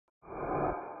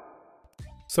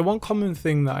So one common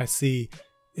thing that I see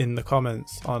in the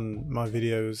comments on my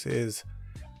videos is,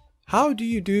 how do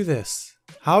you do this?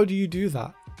 How do you do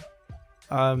that?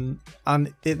 And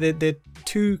they're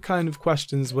two kind of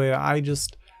questions where I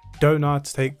just don't know how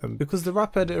to take them, because the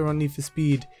rap editor on Need for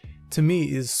Speed to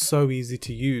me is so easy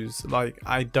to use. Like,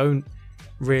 I don't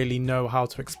really know how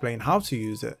to explain how to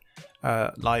use it.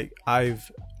 Like, I've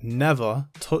never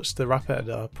touched the rap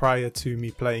editor prior to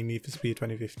me playing Need for Speed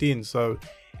 2015, so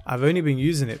I've only been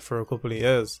using it for a couple of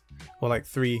years, or like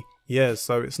 3 years,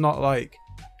 so it's not like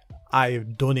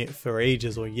I've done it for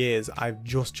ages or years. I've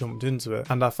just jumped into it,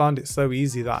 and I found it so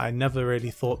easy that I never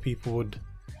really thought people would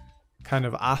kind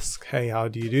of ask, hey, how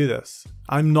do you do this?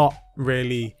 I'm not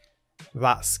really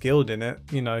that skilled in it.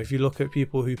 You know, if you look at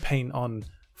people who paint on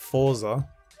Forza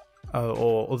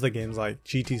or other games like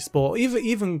GT Sport,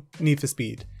 even Need for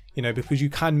Speed, you know, because you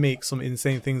can make some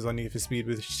insane things on Need for Speed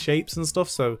with shapes and stuff.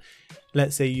 So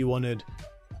let's say you wanted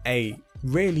a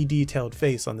really detailed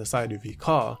face on the side of your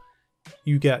car,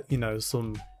 you get, you know,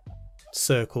 some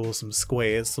circles, some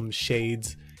squares, some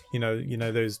shades, you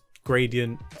know those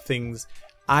gradient things.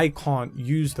 I can't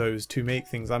use those to make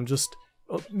things. I'm just,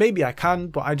 maybe I can,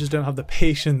 but I just don't have the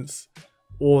patience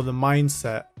or the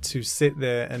mindset to sit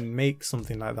there and make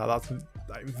something like that. That's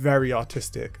like very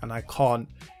artistic, and I can't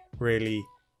really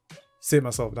sit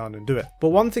myself down and do it. But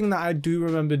one thing that I do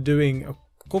remember doing a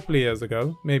couple of years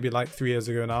ago, maybe like 3 years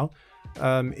ago now,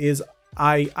 is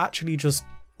I actually just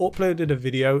uploaded a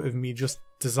video of me just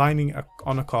designing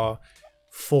on a car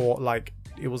for like,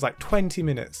 it was like 20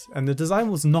 minutes, and the design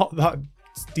was not that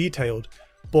detailed,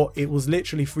 but it was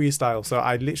literally freestyle. So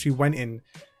I literally went in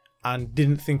and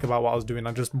didn't think about what I was doing.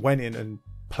 I just went in and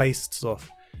placed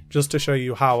stuff just to show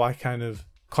you how I kind of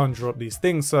conjure up these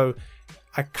things. So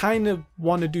I kind of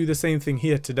want to do the same thing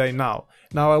here today now.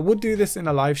 Now I would do this in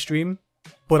a live stream,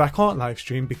 but I can't live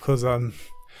stream because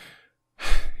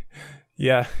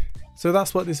yeah. So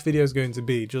that's what this video is going to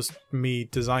be, just me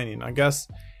designing. I guess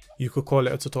you could call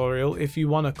it a tutorial. If you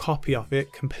want a copy of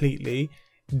it completely,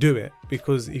 do it,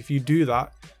 because if you do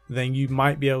that, then you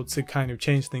might be able to kind of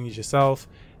change things yourself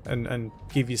and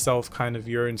give yourself kind of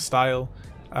your own style.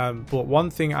 But one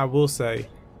thing I will say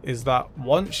is that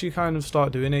once you kind of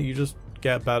start doing it, you just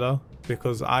get better,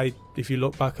 because if you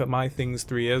look back at my things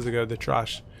 3 years ago, they're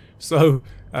trash. So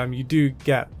you do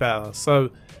get better.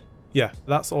 So yeah,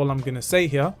 that's all I'm gonna say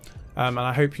here. And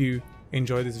I hope you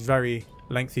enjoy this very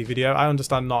lengthy video. I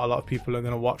understand not a lot of people are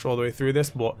going to watch all the way through this,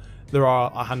 but there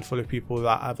are a handful of people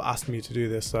that have asked me to do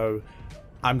this, so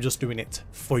I'm just doing it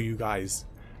for you guys.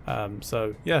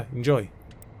 So yeah, enjoy.